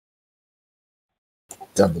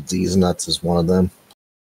Double D's nuts is one of them.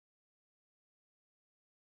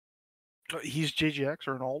 He's JGX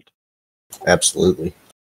or an alt? Absolutely.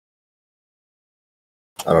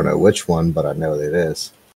 I don't know which one, but I know it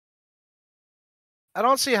is. I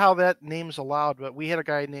don't see how that name's allowed, but we had a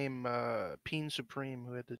guy named Peen Supreme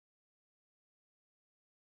who had to.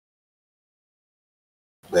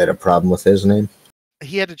 They had a problem with his name?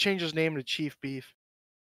 He had to change his name to Chief Beef.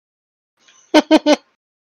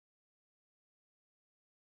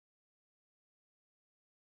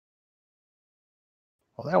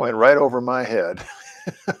 Well, that went right over my head.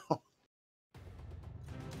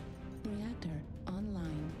 Reactor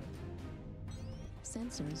online.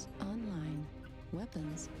 Sensors online.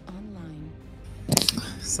 Weapons online.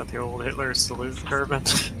 Is that the old Hitler salute carbon?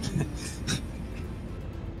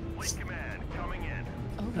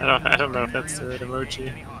 I don't know if that's the right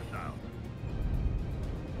emoji.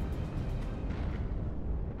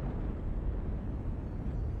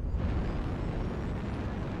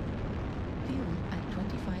 Fuel at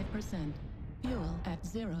 25%. Fuel at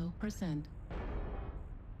 0%.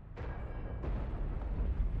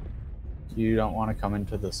 You don't want to come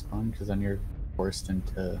into the spawn because then you're forced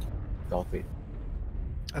into Delphi.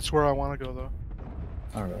 That's where I want to go, though.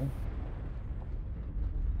 All right.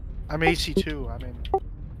 I'm AC2. I mean,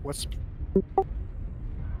 what's...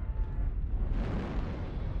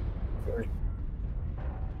 Sorry.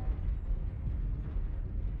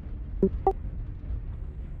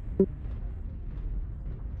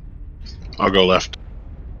 I'll go left.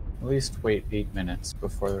 At least wait 8 minutes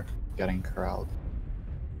before getting corralled.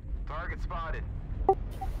 Target spotted.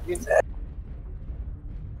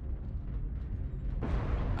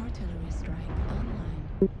 Artillery strike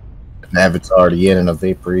online. Navid's already in a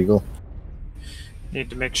Vapor Eagle. Need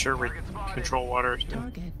to make sure we control water too.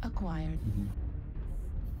 Target acquired.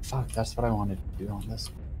 Fuck, that's what I wanted to do on this.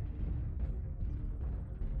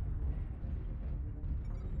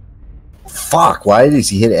 Fuck, why does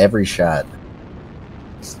he hit every shot?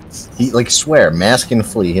 He, like, swear, mask and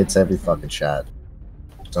flea hits every fucking shot.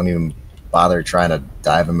 Don't even bother trying to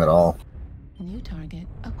dive him at all. New target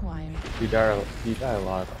acquired. You die a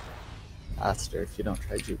lot faster if you don't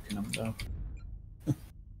try juking him, though.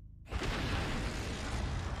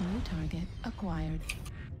 New target acquired.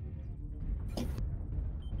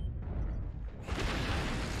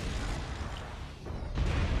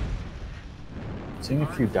 Seeing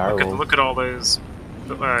if you die will... Look at all those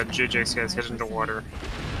JJs guys hit into water.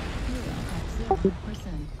 Fuel at 0%.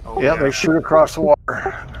 Oh, Yeah, they shoot across the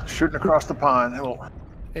water, shooting across the pond.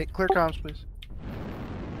 Hey, clear comms, please.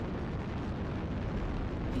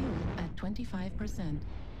 Fuel at 25%.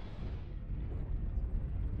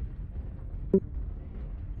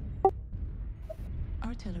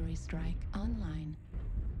 Artillery strike online.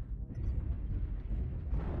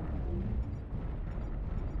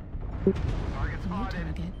 Target New spotted.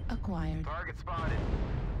 target acquired. Target spotted.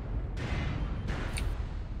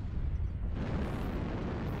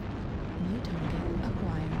 New target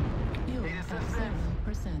acquired. Fuel Need at assistance.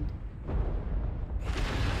 0%.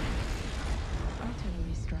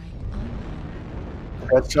 Artillery strike online.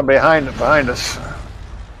 Got somebody behind us.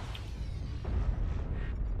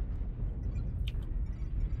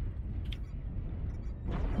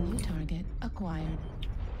 New target acquired.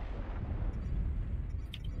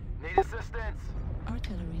 Need assistance.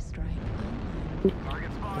 Artillery strike online.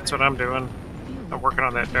 Target spotted. That's what I'm doing. Fuel I'm working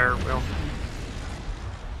on that dart wheel.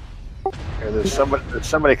 Here, there's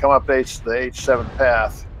somebody come up the H7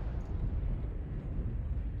 path.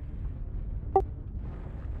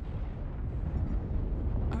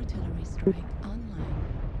 Artillery strike online.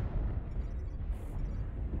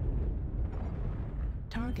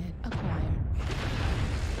 Target acquired.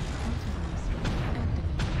 Artillery strike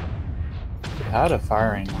activated. You had a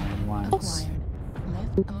firing line once. Acquired.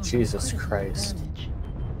 Left arm Jesus critical Christ. damage.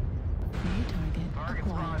 New target Target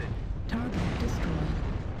acquired. spotted. Target destroyed.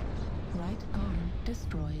 Right arm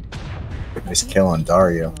destroyed. Nice kill on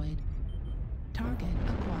Dario. Destroyed. Target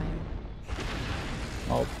acquired.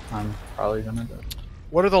 Well, I'm probably gonna die.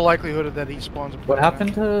 What are the likelihood that he spawns a What planet?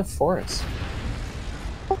 happened to Forrest?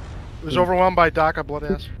 It was overwhelmed by DACA blood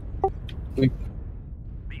ass. The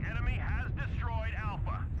enemy has destroyed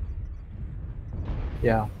Alpha.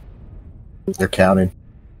 Yeah. They're counting.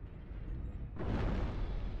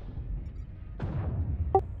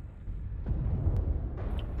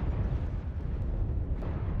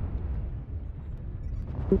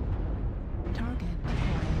 Target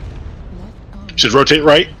acquired. Left arm. Should rotate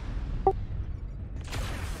right.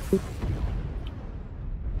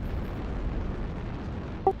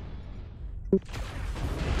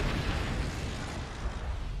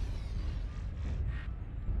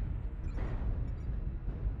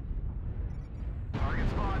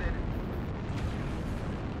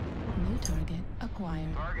 target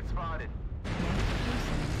acquired. Target spotted.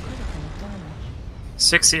 Critical damage.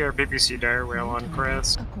 60 or BBC dire whale New on target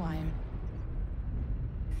Chris. acquired.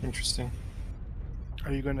 Interesting.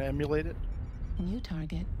 Are you going to emulate it? New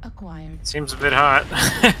target acquired. Seems a bit hot.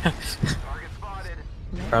 Target spotted.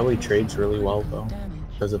 Probably trades really well though, Damage.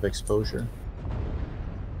 because of exposure.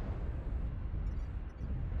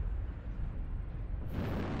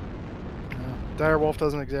 Direwolf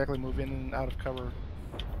doesn't exactly move in and out of cover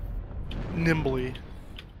nimbly.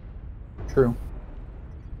 True.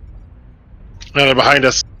 No, they're behind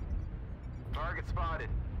us. Target spotted.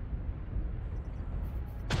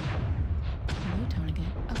 New target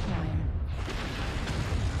acquired.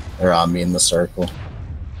 They're on me in the circle.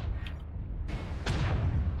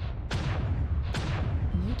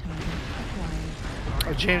 New target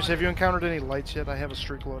acquired. James, have you encountered any lights yet? I have a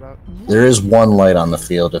streak loadout. New There is one light on the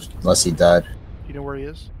field, unless he died. You know where he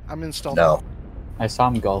is? I'm in stealth. No. I saw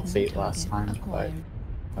him Gulf New 8 last time, target but acquired.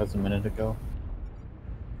 that was a minute ago.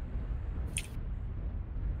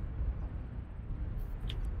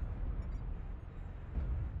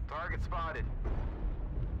 Target spotted.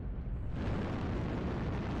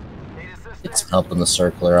 Need assistance. It's up in the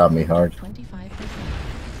circle. They're on me hard. 25%.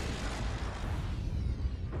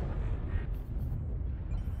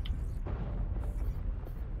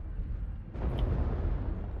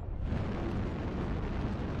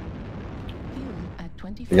 Fuel at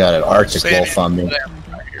 25%. We got an Arctic Say it. Wolf on me.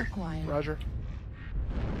 Target acquired. Roger.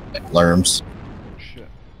 Lerms. Shit.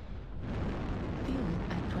 Fuel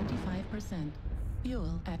at 25%.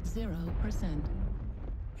 Fuel at 0%.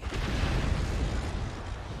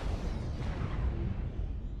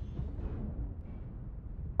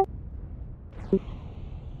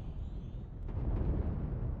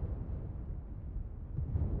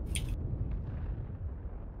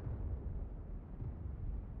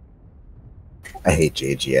 I hate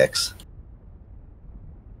JGX.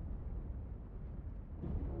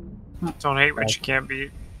 Don't hate what you can't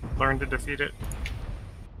beat. Learn to defeat it.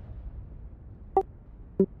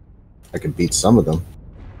 I can beat some of them.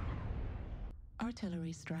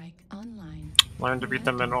 Artillery strike online. Learn to beat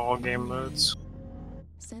them in all game modes.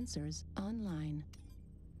 Sensors online.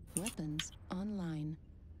 Weapons online.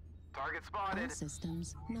 Target All spotted.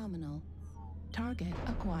 systems nominal. Target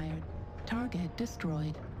acquired. Target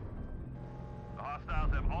destroyed. The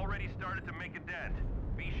hostiles have already started to make a dent.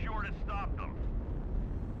 Be sure to stop them.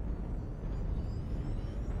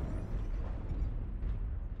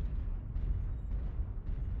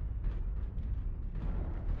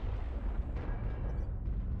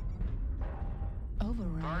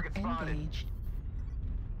 Override Target spotted. engaged.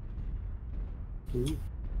 Ooh.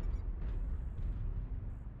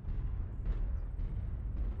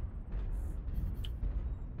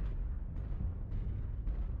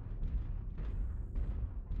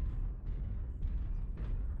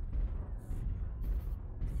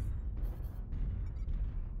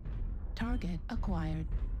 Target acquired.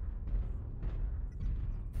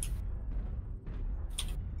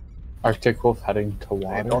 Arctic Wolf heading to Hey,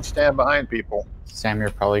 water. don't stand behind people. Sam, you're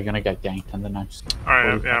probably gonna get ganked in the next.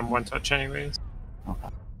 Alright, yeah, I'm one touch anyways. Okay.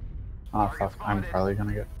 Oh fuck, I'm probably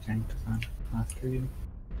gonna get ganked then after you.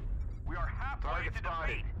 We are halfway to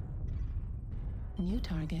defeat. New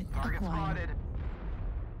target Target acquired. spotted.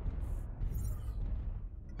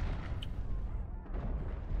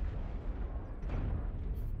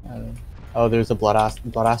 Oh, there's a blood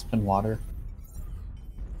aspen water.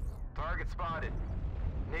 Target spotted.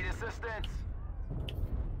 Need assistance.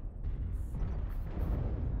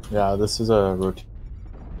 Yeah, this is a routine.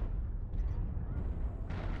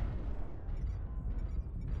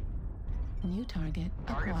 New target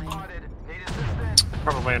Target acquired. spotted. Need assistance.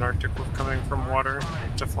 Probably an Arctic Wolf coming from water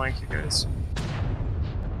to flank you guys.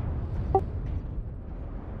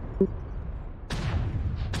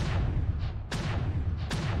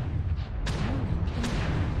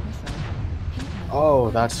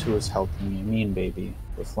 Oh, that's who was helping me. Mean baby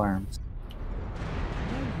with worms.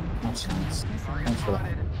 Makes sense. Thanks for that.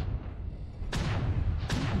 Spotted.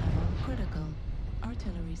 Level critical.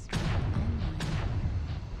 Artillery strike online.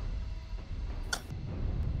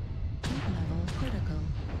 Heat level critical.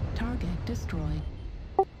 Target destroyed.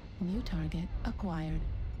 New target acquired.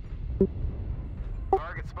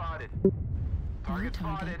 Target spotted. New Target target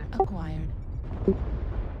spotted. acquired.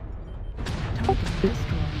 Target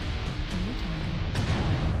destroyed. New target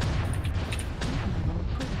acquired. Heat level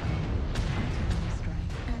critical. Artillery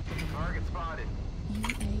strike activated. Target spotted.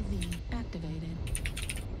 UAV activated.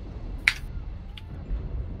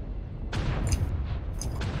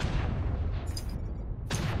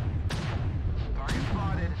 Target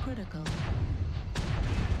spotted. Critical.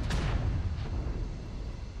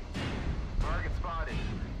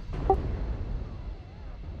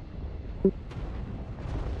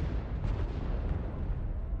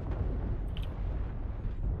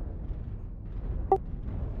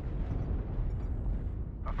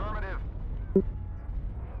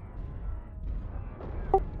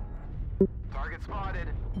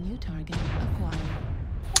 New target acquired.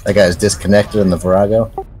 That guy's disconnected in the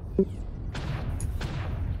Virago.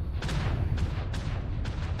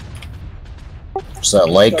 Is that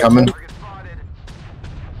light coming? Target spotted.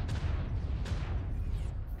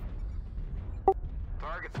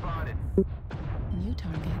 Target spotted. New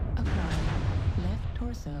target acquired. Left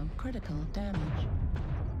torso critical damage.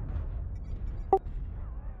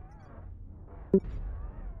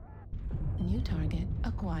 New target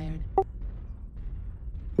acquired.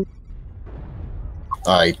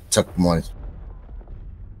 I took one.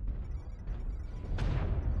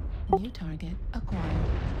 New target acquired.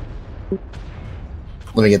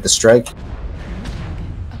 Let me get the strike. New target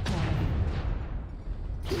acquired.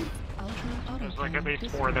 Ultra There's like at autocannon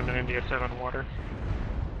least 4 of them in India 7 water.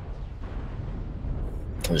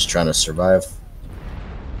 I'm just trying to survive.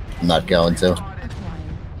 I'm not going to. acquired.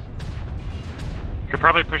 Could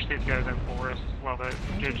probably push these guys in forest while the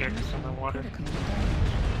JJX is in the water. Critical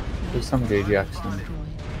damage. There's some JGX in Destroyed.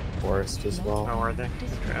 forest as well. Oh, are they?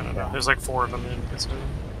 Okay, I don't know. There's like 4 of them in this one.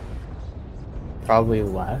 Probably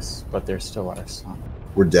less, but there still are some.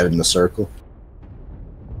 We're dead in the circle.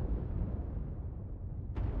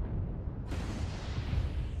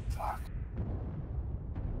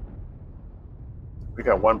 We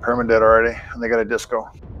got one permanent already, and they got a disco.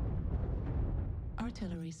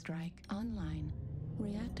 Artillery strike online.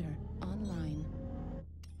 Reactor online.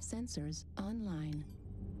 Sensors online.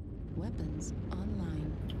 Weapons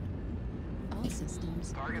online. All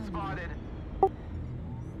systems Target online. spotted.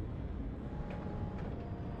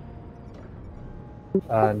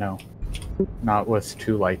 No. Not with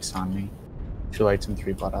 2 lights on me. 2 lights and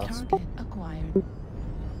 3 buttocks. Target acquired. To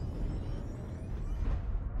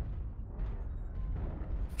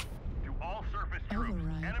all surface troops,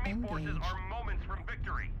 Override enemy forces engaged. are moments from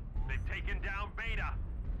victory. They've taken down Beta.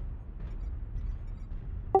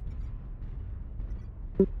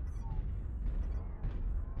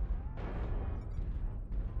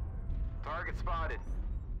 Target spotted.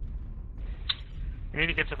 We need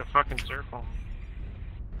to get to the fucking circle.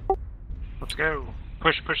 Let's go.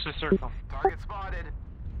 Push the circle. Target spotted.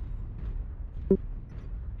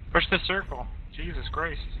 Push the circle. Jesus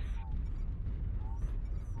Christ.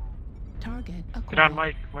 Target acquired. Get on,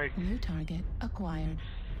 Mike. Mike. New target acquired.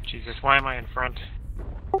 Jesus, why am I in front?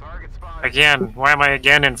 Target spotted. Again. Why am I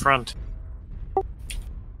again in front?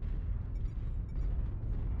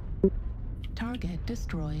 Target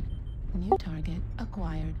destroyed. New target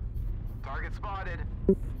acquired. Target spotted.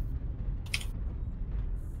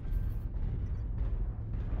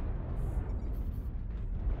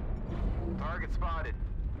 Target spotted.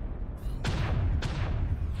 New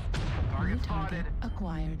Target target spotted.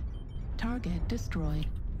 acquired. Target destroyed.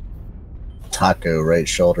 Taco right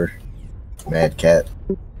shoulder. Mad cat.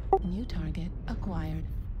 New target acquired.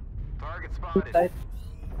 Target spotted. New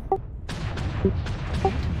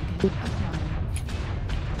target acquired.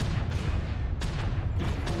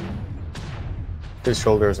 His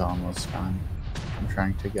shoulder is almost done. I'm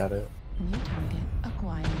trying to get it. New target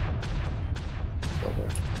acquired. Shoulder.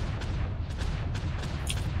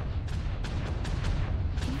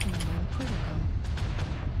 Heat level critical.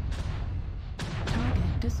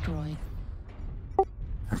 Target destroyed.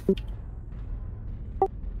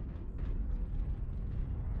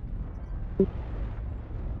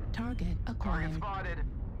 Target Target acquired. spotted.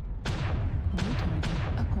 New target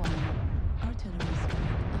acquired. Artillery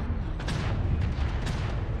strike online.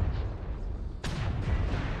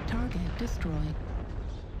 Target destroyed.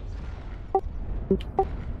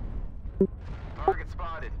 Target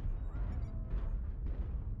spotted.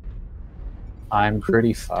 I'm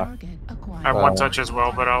pretty fucked. Target acquired. I'm one touch as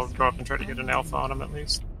well, but I'll go up and try to get an alpha on him at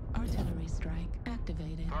least. Artillery strike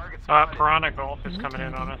activated. Target spotted. Piranha Golf is New coming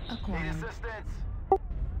in on us. target Need acquired. assistance.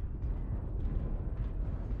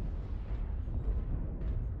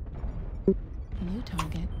 New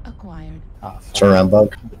target acquired. Ah, fuck. Turn around,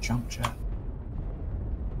 bug. The jump jet.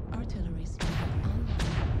 Artillery strike online.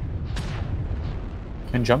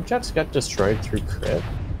 Can jump jets get destroyed through crit?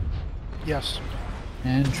 Yes.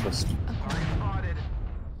 Interesting. Target Acquired. spotted.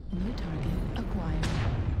 New target acquired.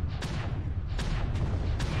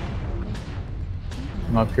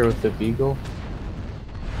 I'm up here with the Beagle.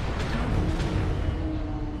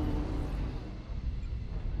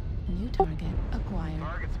 New target acquired.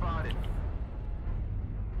 Target spotted.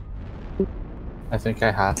 I think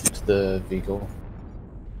I hacked the Beagle.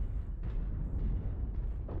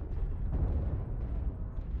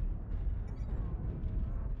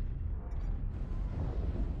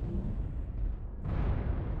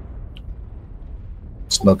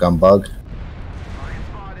 Smoke on bug. Target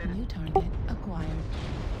spotted. New target acquired.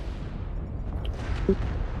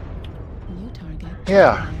 New target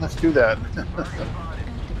Yeah, let's do that.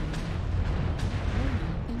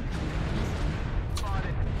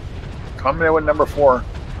 Coming in with number 4.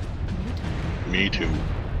 Me too.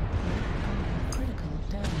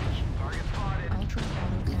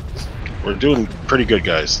 We're doing pretty good,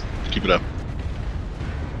 guys. Keep it up.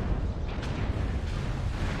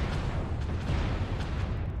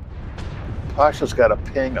 Pasha's got a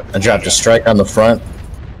ping of. I dropped a strike on the front.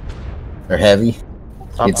 They're heavy.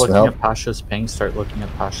 Stop Need some looking help. at Pasha's ping, start looking at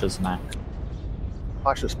Pasha's Mac.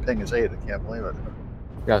 Pasha's ping is 8. I can't believe it.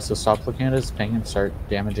 Yeah, so stop looking at his ping and start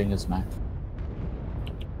damaging his Mac.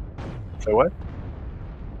 So what?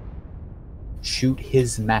 Shoot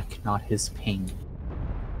his Mac, not his ping.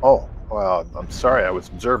 Oh, well, I'm sorry. I was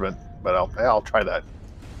observant, but I'll try that.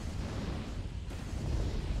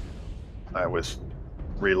 I was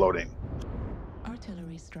reloading.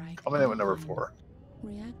 Artillery strike. Coming in with number online. 4.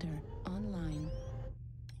 Reactor online.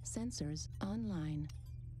 Sensors online.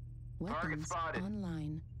 Weapons spotted.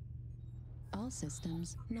 online. All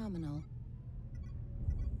systems nominal.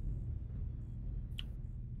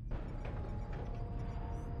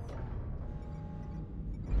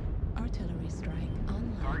 Artillery strike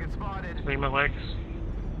online. Target spotted. Leave my legs.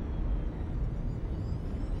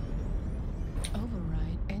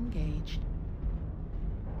 Override engaged.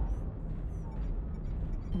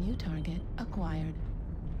 New target acquired.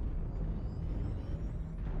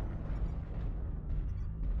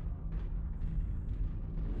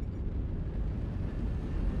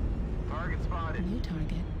 Target spotted. New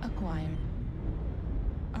target acquired.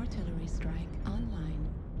 Artillery strike online.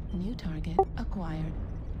 New target acquired.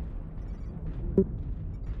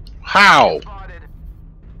 How? Spotted.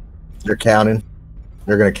 They're counting.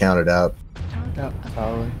 They're gonna count it out. Target Yeah, acquired.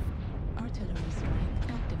 probably. Artillery strike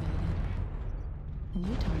activated.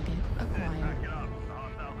 New target acquired. Back it up. The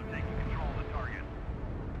hostiles are taking control of the target.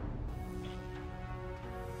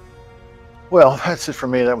 Well, that's it for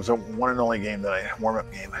me. That was a one and only game that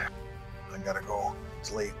warm-up game. I gotta go.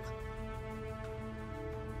 It's late.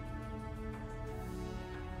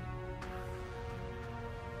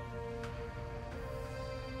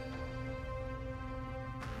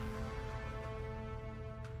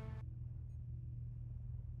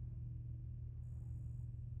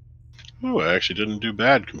 Oh, I actually didn't do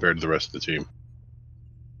bad compared to the rest of the team.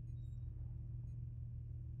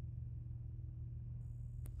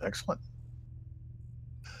 Excellent.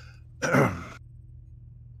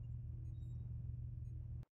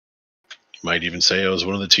 Might even say I was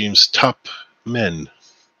one of the team's top men.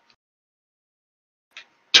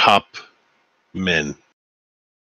 Top men.